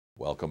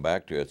Welcome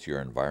back to It's Your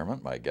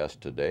Environment. My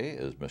guest today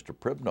is Mr.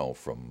 Pribnow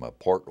from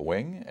Port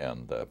Wing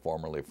and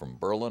formerly from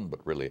Berlin, but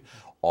really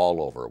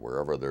all over.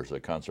 Wherever there's a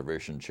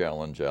conservation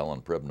challenge,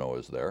 Allan Pribnow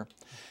is there.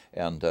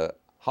 And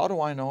how do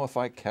I know if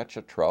I catch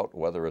a trout,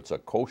 whether it's a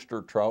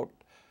coaster trout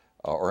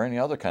or any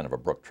other kind of a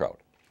brook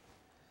trout?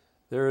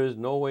 There is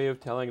no way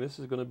of telling. This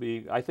is going to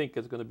be, I think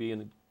it's going to be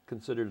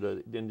considered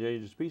an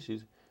endangered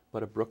species,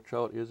 but a brook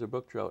trout is a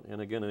brook trout.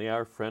 And again, they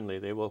are friendly.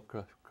 They will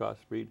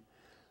crossbreed.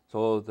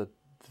 So the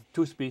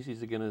two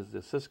species again is the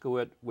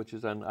Siskowit, which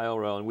is on Isle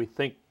Royale, and we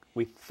think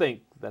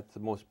that's the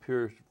most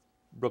pure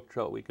brook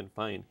trout we can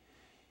find.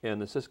 And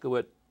the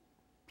Siskowit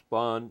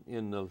spawn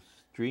in the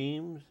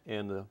streams,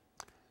 and the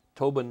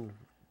Tobin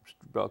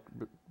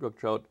brook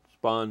trout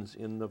spawns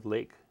in the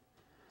lake.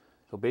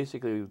 So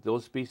basically,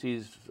 those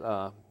species,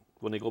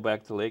 when they go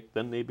back to the lake,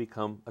 then they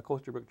become a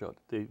coaster brook trout.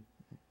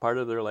 Part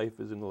of their life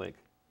is in the lake.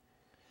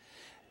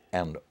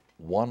 And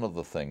one of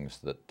the things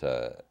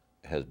that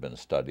has been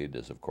studied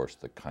is, of course,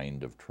 the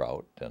kind of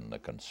trout and the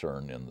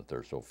concern in that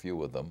there's so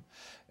few of them.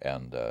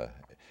 And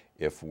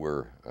if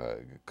we're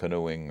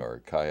canoeing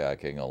or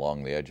kayaking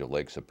along the edge of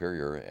Lake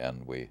Superior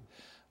and we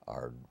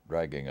are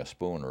dragging a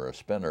spoon or a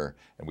spinner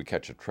and we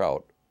catch a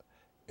trout,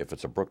 if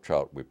it's a brook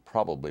trout, we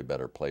probably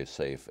better play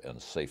safe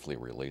and safely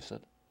release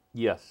it.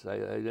 Yes,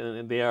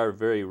 and they are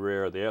very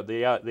rare.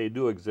 They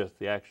do exist,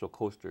 the actual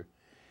coaster.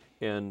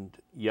 And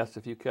yes,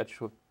 if you catch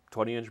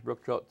 20-inch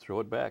brook trout,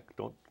 throw it back.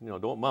 Don't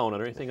mount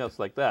it or anything else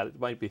like that. It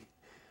might be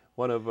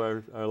one of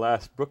our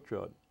last brook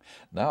trout.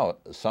 Now,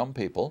 some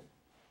people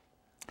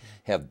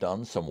have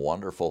done some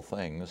wonderful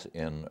things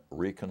in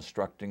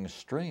reconstructing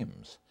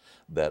streams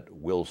that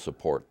will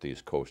support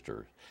these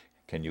coasters.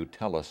 Can you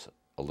tell us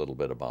a little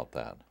bit about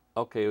that?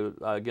 Okay,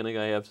 again,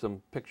 I have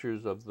some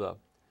pictures of the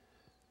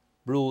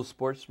Brule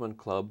Sportsman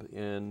Club,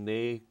 and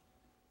they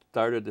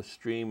started a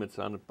stream. It's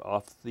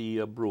off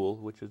the Brule,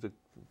 which is a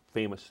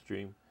famous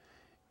stream.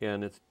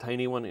 And it's a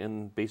tiny one,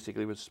 and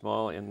basically it was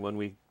small. And when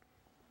we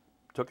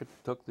took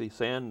the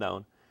sand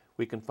down,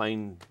 we can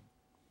find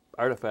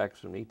artifacts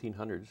from the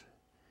 1800s.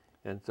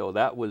 And so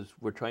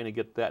we're trying to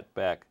get that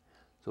back,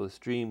 so the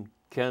stream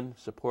can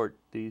support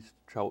these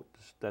trout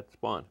that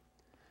spawn.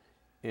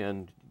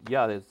 And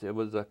yeah, it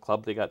was a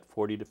club. They got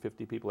 40 to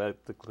 50 people.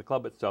 The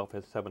club itself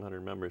has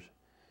 700 members.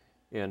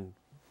 And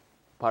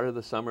part of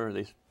the summer,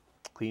 they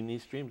clean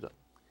these streams up.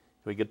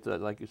 So we get,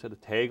 like you said, a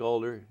tag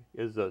alder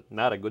is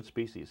not a good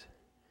species.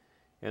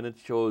 And it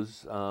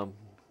shows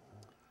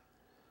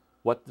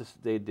what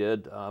they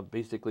did.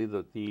 Basically,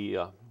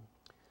 the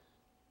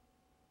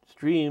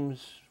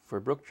streams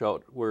for brook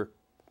trout were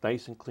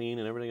nice and clean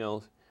and everything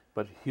else,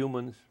 but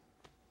humans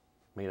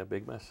made a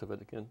big mess of it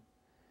again.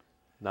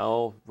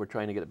 Now we're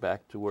trying to get it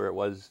back to where it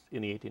was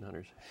in the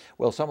 1800s.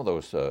 Well, some of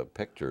those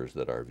pictures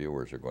that our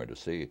viewers are going to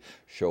see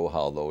show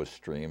how those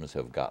streams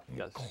have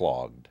gotten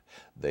clogged.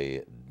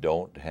 They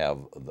don't have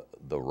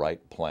the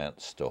right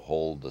plants to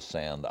hold the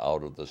sand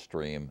out of the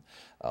stream.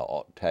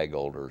 Tag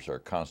alders are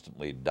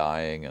constantly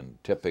dying and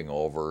tipping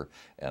over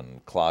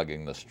and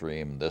clogging the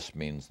stream. This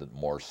means that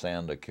more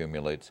sand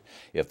accumulates.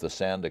 If the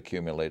sand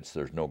accumulates,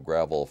 there's no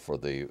gravel for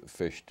the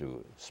fish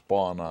to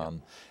spawn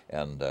on,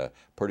 and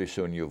pretty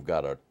soon you've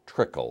got a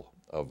trickle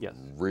of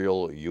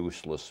real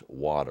useless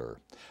water.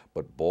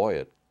 But boy,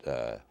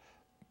 it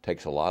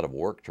takes a lot of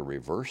work to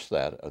reverse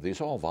that. Are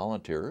these all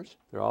volunteers?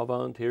 They're all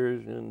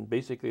volunteers, and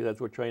basically that's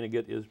what we're trying to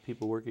get is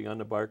people working on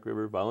the Bark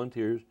River,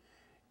 volunteers.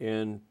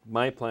 And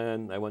my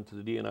plan, I went to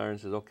the DNR and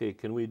said, okay,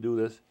 can we do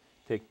this?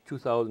 Take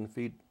 2,000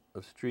 feet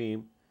of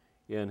stream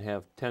and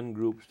have 10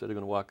 groups that are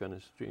going to walk on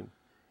this stream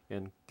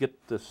and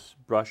get this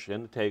brush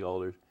and the tag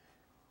alders,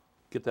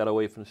 get that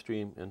away from the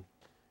stream and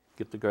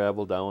get the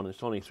gravel down.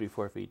 It's only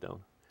 3-4 feet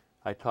down.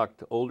 I talked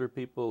to older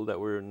people that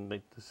were in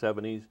the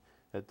 70s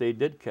that they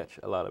did catch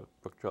a lot of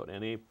brook trout,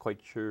 and they're quite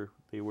sure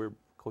they were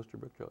coaster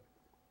brook trout.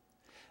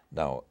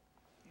 Now,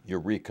 you're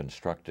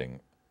reconstructing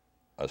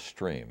a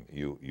stream.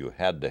 You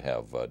had to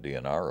have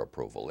DNR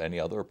approval. Any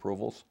other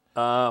approvals?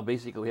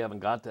 Basically, we haven't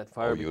got that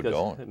far. Oh, you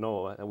don't?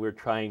 No, we're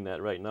trying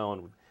that right now.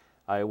 And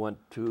I went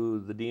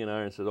to the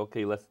DNR and said,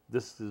 okay,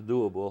 this is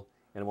doable,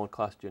 and it won't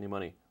cost you any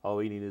money. All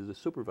we need is a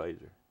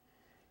supervisor.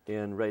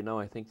 And right now,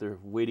 I think they're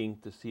waiting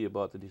to see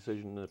about the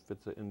decision if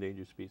it's an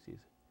endangered species.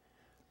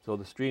 So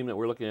the stream that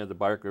we're looking at, the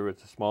Bark River,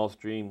 it's a small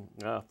stream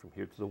from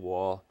here to the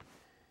wall.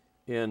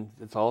 And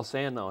it's all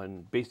sand now.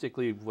 And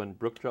basically, when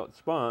brook trout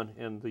spawn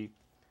and the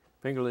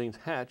fingerlings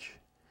hatch,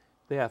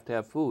 they have to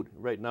have food.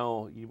 Right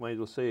now, you might as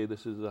well say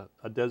this is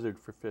a desert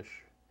for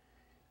fish.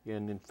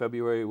 And in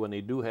February, when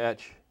they do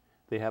hatch,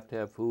 they have to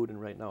have food,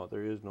 and right now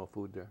there is no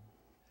food there.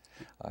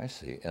 I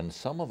see. And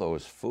some of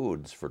those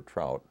foods for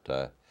trout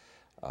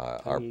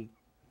are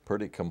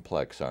pretty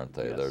complex, aren't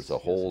they? Yes, There's a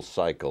whole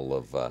cycle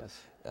of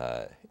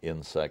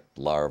insect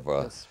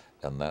larvae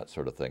and that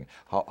sort of thing.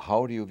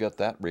 How do you get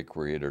that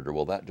recreated, or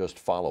will that just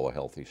follow a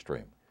healthy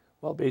stream?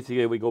 Well,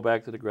 basically, we go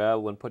back to the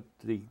gravel and put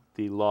the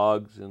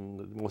logs,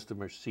 and most of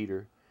them are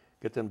cedar,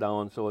 get them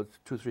down so it's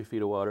 2-3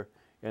 feet of water,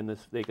 and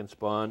they can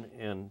spawn,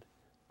 and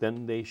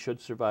then they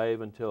should survive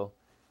until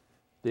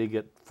they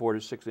get 4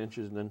 to 6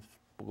 inches and then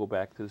go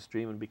back to the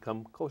stream and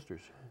become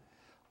coasters.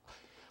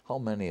 How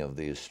many of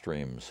these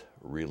streams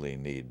really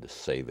need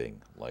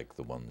saving, like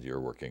the ones you're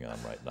working on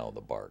right now,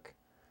 the bark?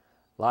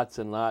 Lots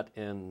and lot,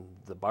 and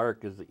the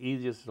bark is the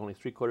easiest. It's only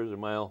 3/4 of a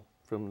mile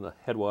from the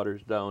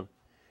headwaters down.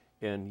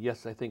 And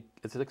yes, I think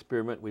it's an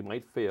experiment. We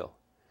might fail.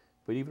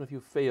 But even if you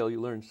fail, you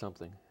learn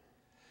something.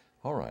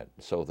 All right,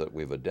 so that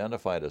we've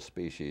identified a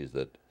species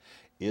that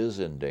is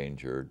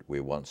endangered. We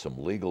want some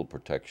legal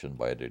protection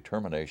by a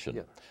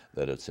determination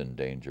that it's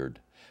endangered.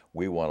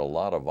 We want a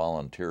lot of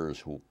volunteers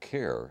who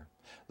care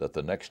that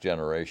the next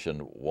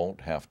generation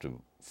won't have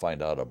to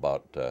find out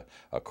about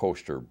a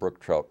coaster brook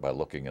trout by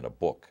looking in a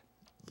book.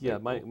 Yeah,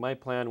 my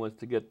plan was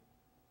to get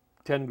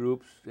 10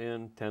 groups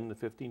and 10 to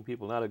 15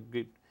 people, not a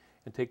group,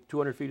 and take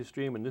 200 feet of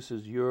stream, and this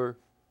is your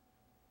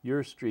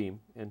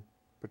stream, and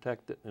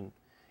protect it. And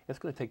it's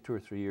going to take 2 or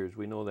 3 years.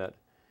 We know that.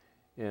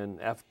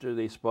 And after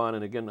they spawn,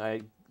 and again,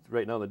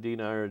 right now the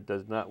DNR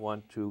does not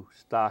want to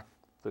stock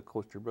the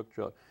Coaster Brook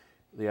Trout.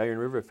 The Iron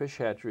River Fish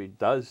Hatchery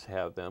does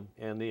have them,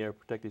 and they are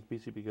protected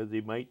species because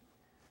they might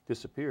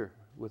disappear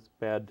with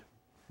bad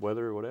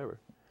weather or whatever.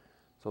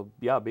 So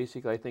yeah,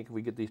 basically I think if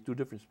we get these 2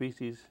 different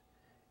species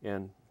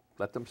and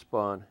let them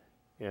spawn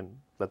and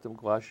let them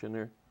wash in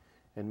there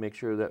and make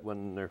sure that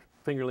when they're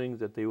fingerlings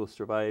that they will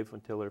survive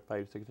until they're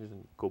 5 to 6 years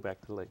and go back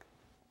to the lake.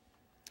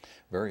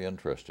 Very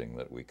interesting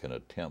that we can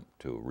attempt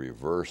to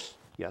reverse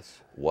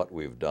Yes. what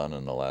we've done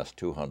in the last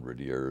 200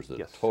 years that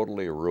Yes.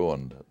 totally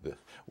ruined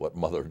what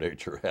Mother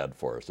Nature had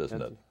for us,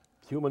 isn't And it?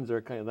 humans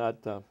are kind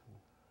of not,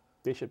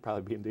 they should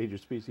probably be endangered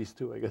species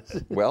too, I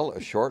guess. Well,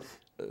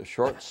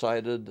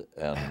 short-sighted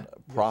and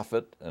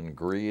profit and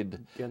greed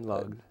Again,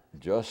 logged.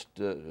 just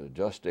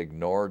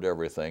ignored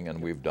everything,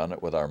 and we've done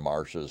it with our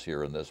marshes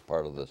here in this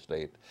part of the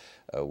state.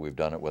 We've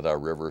done it with our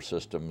river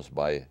systems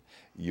by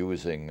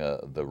using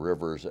the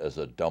rivers as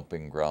a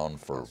dumping ground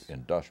for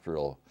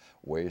industrial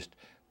waste.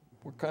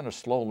 We're kind of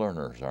slow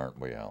learners, aren't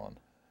we, Alan?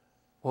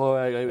 Well,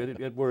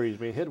 it worries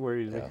me. It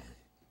worries me.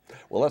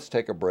 Well, let's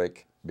take a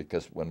break,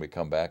 because when we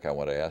come back, I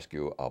want to ask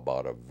you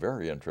about a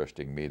very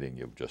interesting meeting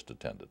you've just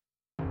attended.